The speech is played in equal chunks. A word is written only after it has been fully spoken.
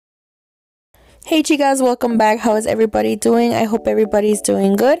Hey chicas, welcome back. How is everybody doing? I hope everybody's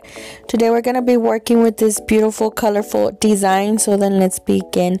doing good. Today we're going to be working with this beautiful colorful design. So then let's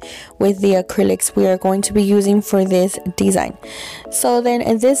begin with the acrylics we are going to be using for this design. So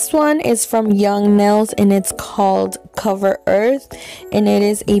then this one is from Young Nails and it's called Cover Earth, and it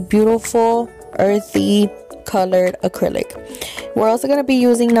is a beautiful earthy colored acrylic. We're also going to be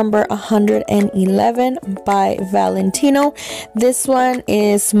using number 111 by Valentino. This one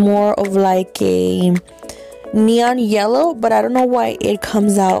is more of like a neon yellow, but I don't know why it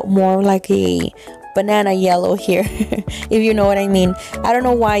comes out more like a banana yellow here if you know what I mean. I don't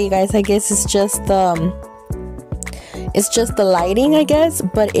know why, you guys. I guess it's just the lighting, I guess,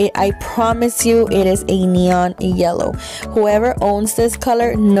 but I promise you it is a neon yellow. Whoever owns this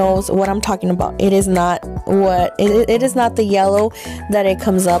color knows what I'm talking about. It is not it is not the yellow that it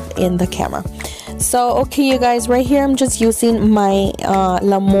comes up in the camera. So okay, you guys, right here I'm just using my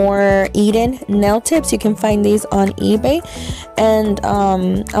L'Amour Eden nail tips. You can find these on eBay, and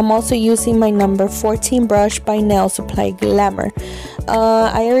I'm also using my number 14 brush by Nail Supply Glamour.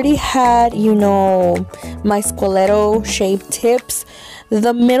 I already had, you know, my Squaletto shaped tips.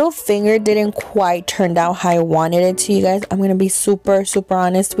 The middle finger didn't quite turn out how I wanted it to, you guys. I'm gonna be super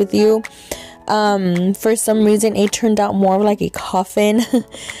honest with you. For some reason it turned out more like a coffin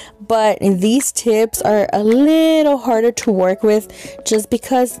but these tips are a little harder to work with just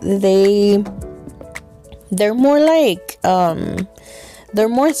because they're more like they're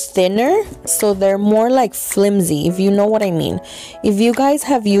more thinner, so they're more like flimsy, if you know what I mean. If you guys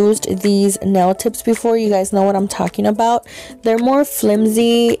have used these nail tips before, you guys know what I'm talking about. They're more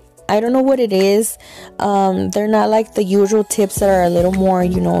flimsy. I don't know what it is. They're not like the usual tips that are a little more,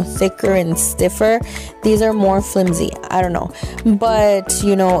 you know, thicker and stiffer. These are more flimsy. I don't know, but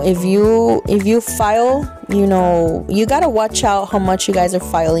you know, if you file, you know, you gotta watch out how much you guys are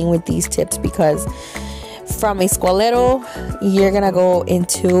filing with these tips, because from a Squaletto you're gonna go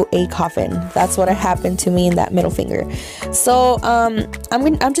into a coffin. That's what happened to me in that middle finger. So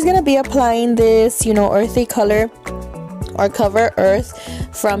I'm just gonna be applying this, you know, earthy color or Cover Earth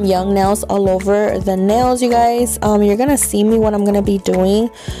from Young Nails all over the nails, you guys. You're gonna see me what I'm gonna be doing,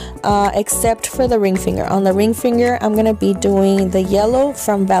 except for the ring finger. On the ring finger I'm gonna be doing the yellow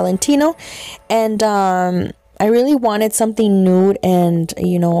from Valentino, and I really wanted something nude and,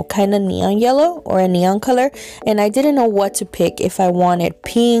 you know, kind of neon yellow or a neon color, and I didn't know what to pick, if I wanted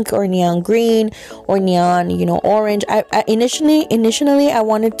pink or neon green or neon, you know, orange. I initially I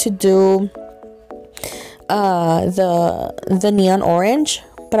wanted to do the neon orange,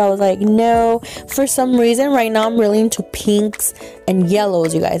 but I was like, no. For some reason right now I'm really into pinks and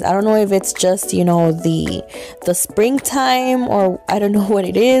yellows, you guys. I don't know if it's just, you know, the springtime, or I don't know what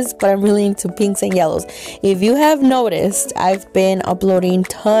it is, but I'm really into pinks and yellows. If you have noticed, I've been uploading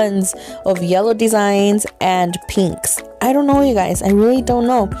tons of yellow designs and pinks. I don't know, you guys. I really don't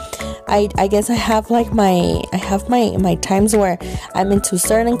know. I guess I have like my times where I'm into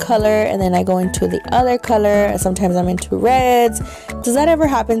certain color and then I go into the other color. Sometimes I'm into reds. Does that ever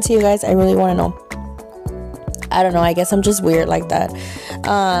happen to you guys? I really want to know. I don't know, I guess I'm just weird like that.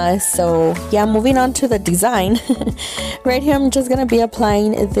 So yeah, moving on to the design. Right here I'm just gonna be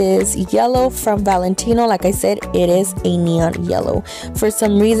applying this yellow from Valentino. Like I said, it is a neon yellow. For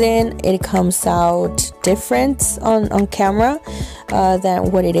some reason it comes out different on camera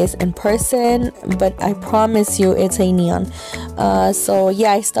than what it is in person, but I promise you it's a neon. So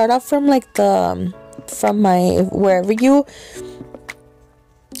yeah, I start off from like from my, wherever you,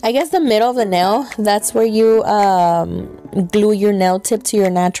 I guess the middle of the nail, that's where you glue your nail tip to your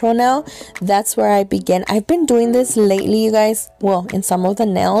natural nail. That's where I begin. I've been doing this lately, you guys. Well, in some of the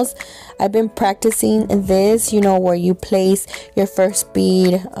nails I've been practicing this, you know, where you place your first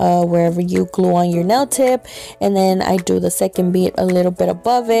bead wherever you glue on your nail tip, and then I do the second bead a little bit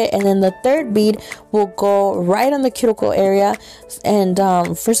above it, and then the third bead will go right on the cuticle area. And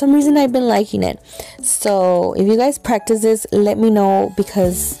for some reason I've been liking it. So if you guys practice this, let me know,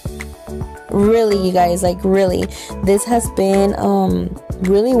 because really, you guys, like really, this has been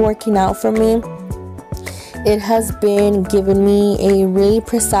really working out for me. It has been giving me a really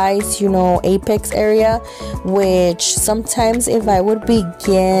precise, you know, apex area, which sometimes if I would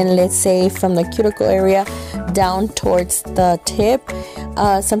begin, let's say from the cuticle area down towards the tip,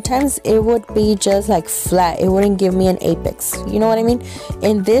 sometimes it would be just like flat. It wouldn't give me an apex, you know what I mean?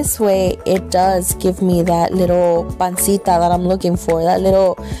 In this way it does give me that little pancita that I'm looking for, that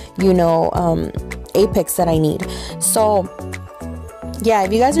little, you know, apex that I need. So yeah,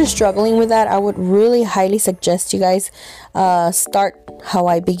 if you guys are struggling with that, I would really highly suggest you guys start how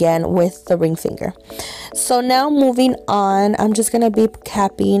I began with the ring finger. So now moving on, I'm just gonna be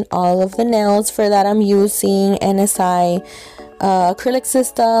capping all of the nails. For that, I'm using NSI acrylic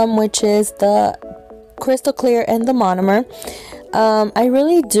system, which is the crystal clear and the monomer. I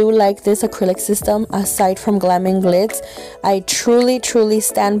really do like this acrylic system. Aside from Glam and Glitz, I truly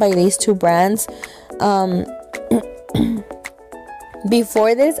stand by these two brands.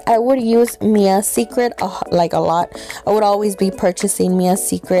 Before this, I would use Mia's Secret like a lot. I would always be purchasing Mia's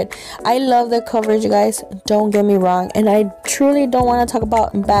Secret. I love the coverage, you guys, don't get me wrong, and I truly don't want to talk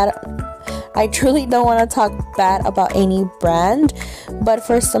bad about any brand, but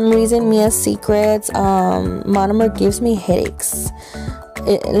for some reason Mia's Secret's monomer gives me headaches.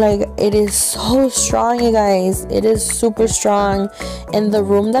 It is so strong, you guys. It is super strong. And the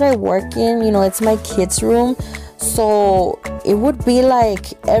room that I work in, you know, it's my kids' room, so it would be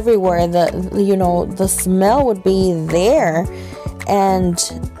like everywhere. The smell would be there and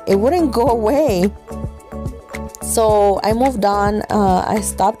it wouldn't go away. So I moved on. I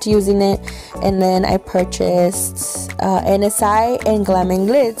stopped using it, and then I purchased NSI and Glam and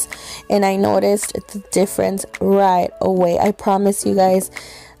Glitz, and I noticed the difference right away. I promise you guys.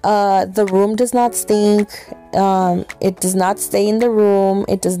 The room does not stink. It does not stay in the room.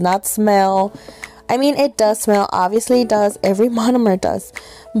 It does not smell. I mean, it does smell, obviously it does, every monomer does,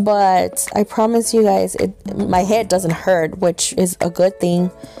 but I promise you guys, my head doesn't hurt, which is a good thing,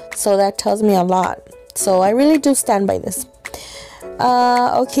 so that tells me a lot. So I really do stand by this.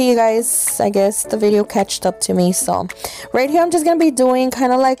 Okay, you guys, I guess the video catched up to me. So right here I'm just gonna be doing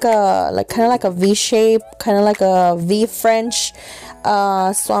kind of like a V shape, kind of like a V French.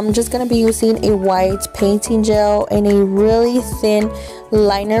 So I'm just gonna be using a white painting gel and a really thin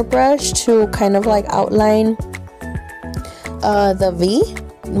liner brush to kind of like outline the V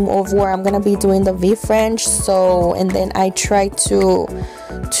of where I'm gonna be doing the V French. So, and then I try to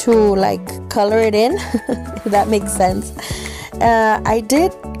like color it in if that makes sense. I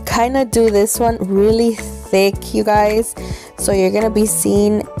did kind of do this one really thick, you guys, so you're gonna be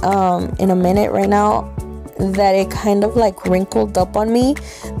seeing in a minute right now that it kind of like wrinkled up on me.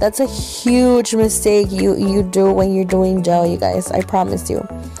 That's a huge mistake you do when you're doing gel, you guys, I promise you.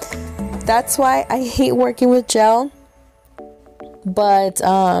 That's why I hate working with gel. But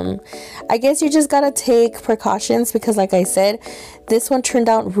I guess you just gotta take precautions, because like I said, this one turned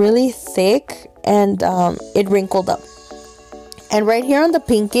out really thick and it wrinkled up. And right here on the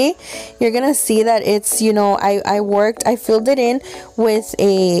pinky, you're gonna see that it's, you know, I filled it in with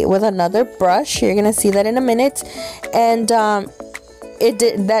another brush. You're gonna see that in a minute. And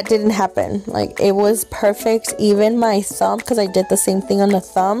that didn't happen. Like, it was perfect. Even my thumb, because I did the same thing on the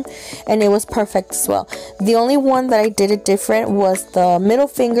thumb, and it was perfect as well. The only one that I did it different was the middle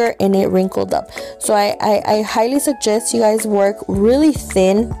finger, and it wrinkled up. So I highly suggest you guys work really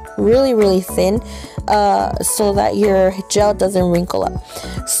thin, really thin, so that your gel doesn't wrinkle up.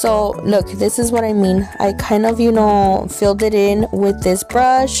 So look, this is what I mean. I kind of, you know, filled it in with this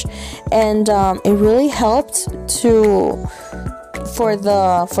brush, and it really helped for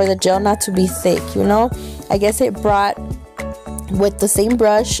the gel not to be thick, you know. I guess it brought, with the same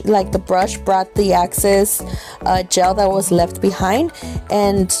brush, like the brush brought the excess gel that was left behind,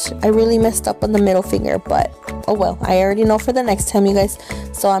 and I really messed up on the middle finger, but oh well, I already know for the next time, you guys,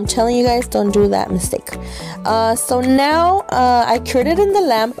 so I'm telling you guys, don't do that mistake. So now I cured it in the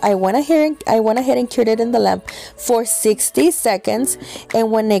lamp. I went ahead and cured it in the lamp for 60 seconds,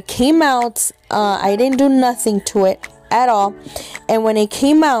 and when it came out, I didn't do nothing to it at all. And when it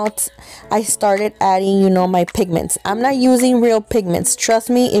came out, I started adding, you know, my pigments. I'm not using real pigments, trust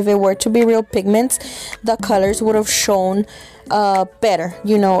me. If it were to be real pigments, the colors would have shown better,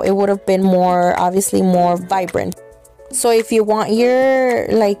 you know. It would have been more, obviously more vibrant. So if you want your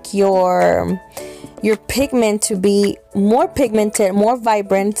pigment to be more pigmented, more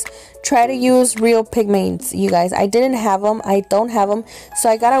vibrant, try to use real pigments, you guys. I didn't have them, I don't have them, so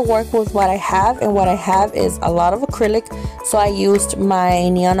I gotta work with what I have, and what I have is a lot of acrylic, so I used my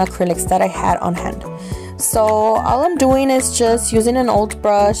neon acrylics that I had on hand. So all I'm doing is just using an old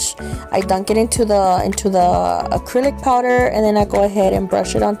brush. I dunk it into the acrylic powder, and then I go ahead and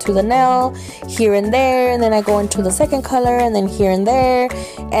brush it onto the nail here and there, and then I go into the second color, and then here and there,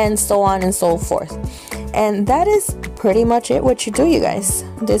 and so on and so forth. And that is pretty much it what you do, you guys.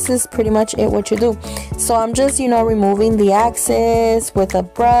 This is pretty much it what you do. So I'm just, you know, removing the excess with a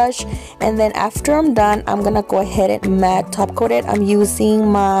brush, and then after I'm done, I'm gonna go ahead and matte top coat it. I'm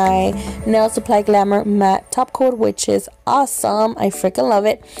using my Nail Supply Glamour matte top coat, which is awesome. I freaking love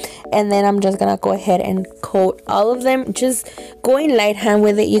it. And then I'm just gonna go ahead and coat all of them, just going light hand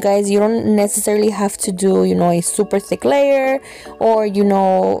with it, you guys. You don't necessarily have to do, you know, a super thick layer, or, you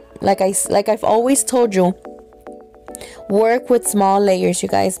know, like I've always told you, work with small layers, you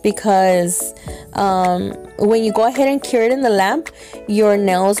guys, because when you go ahead and cure it in the lamp, your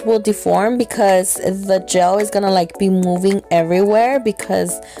nails will deform because the gel is gonna like be moving everywhere,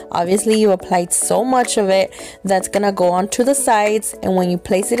 because obviously you applied so much of it that's gonna go onto the sides, and when you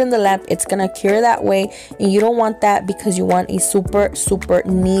place it in the lamp, it's gonna cure that way, and you don't want that, because you want a super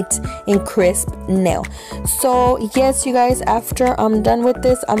neat and crisp nail. So yes, you guys, after I'm done with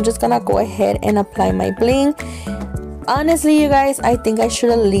this, I'm just gonna go ahead and apply my bling. Honestly, you guys, I think I should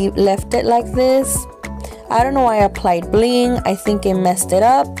have left it like this. I don't know why I applied bling. I think it messed it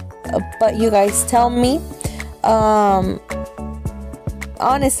up, but you guys tell me.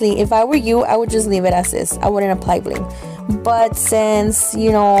 Honestly, if I were you, I would just leave it as is. I wouldn't apply bling. But since,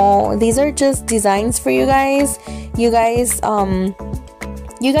 you know, these are just designs for you guys, you guys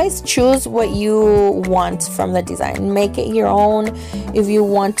choose what you want from the design. Make it your own. If you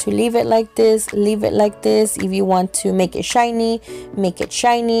want to leave it like this, leave it like this. If you want to make it shiny, make it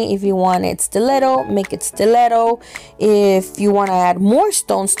shiny. If you want it stiletto, make it stiletto. If you want to add more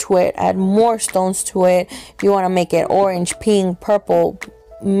stones to it, add more stones to it. If you want to make it orange, pink, purple,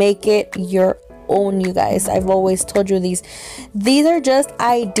 make it your own, you guys. I've always told you these are just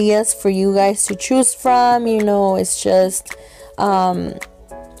ideas for you guys to choose from. You know, it's just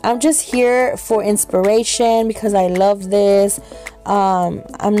I'm just here for inspiration, because I love this.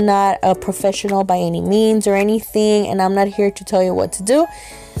 I'm not a professional by any means or anything, and I'm not here to tell you what to do.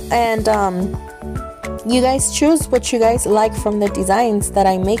 And you guys choose what you guys like from the designs that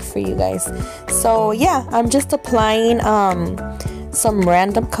I make for you guys. So yeah, I'm just applying some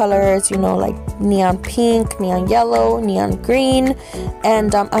random colors, you know, like neon pink, neon yellow, neon green,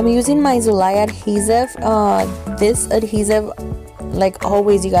 and I'm using my Zulay adhesive. This adhesive, like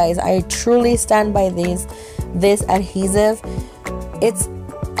always, you guys, I truly stand by this adhesive. It's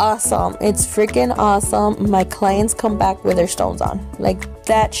awesome. It's freaking awesome. My clients come back with their stones on. Like,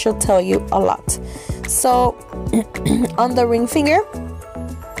 that should tell you a lot. So on the ring finger,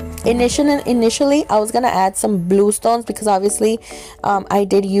 initially I was gonna add some blue stones, because obviously I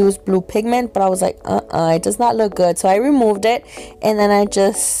did use blue pigment, but I was like, it does not look good, so I removed it, and then I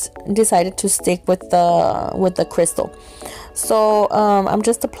just decided to stick with the crystal. So I'm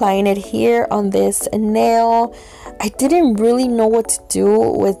just applying it here on this nail. I didn't really know what to do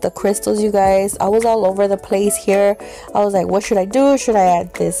with the crystals, you guys. I was all over the place here. I was like, what should I do? Should I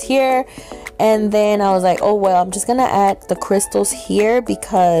add this here? And then I was like, oh well, I'm just gonna add the crystals here,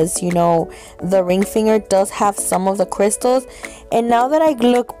 because, you know, the ring finger does have some of the crystals. And now that I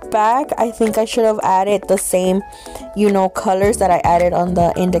look back, I think I should have added the same, you know, colors that I added on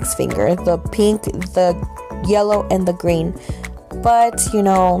the index finger, the pink, the yellow, and the green. But, you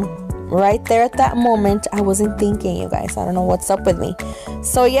know, right there at that moment, I wasn't thinking, you guys. I don't know what's up with me.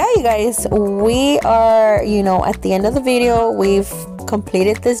 So yeah, you guys, we are, you know, at the end of the video. We've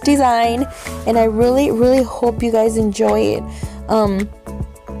completed this design, and I really hope you guys enjoy it.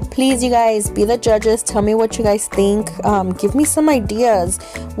 Please, you guys, be the judges. Tell me what you guys think. Give me some ideas,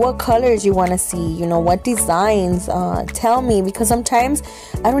 what colors you want to see, you know, what designs. Tell me, because sometimes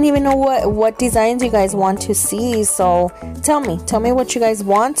I don't even know what designs you guys want to see. So tell me what you guys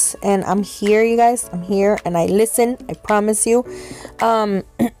want, and I'm here, you guys. I'm here, and I listen, I promise you.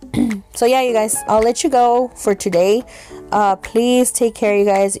 So yeah, you guys, I'll let you go for today. Please take care, you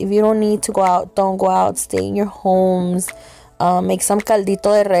guys. If you don't need to go out, don't go out. Stay in your homes. Make some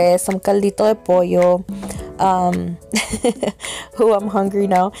caldito de res, some caldito de pollo. I'm hungry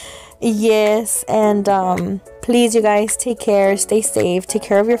now. Yes, and please, you guys, take care, stay safe, take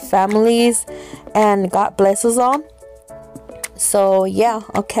care of your families, and God bless us all. So yeah,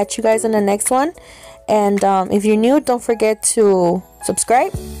 I'll catch you guys in the next one. And if you're new, don't forget to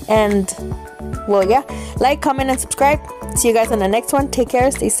subscribe, and well, yeah, like, comment, and subscribe. See you guys in the next one. Take care,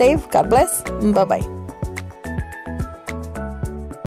 stay safe, God bless, bye bye.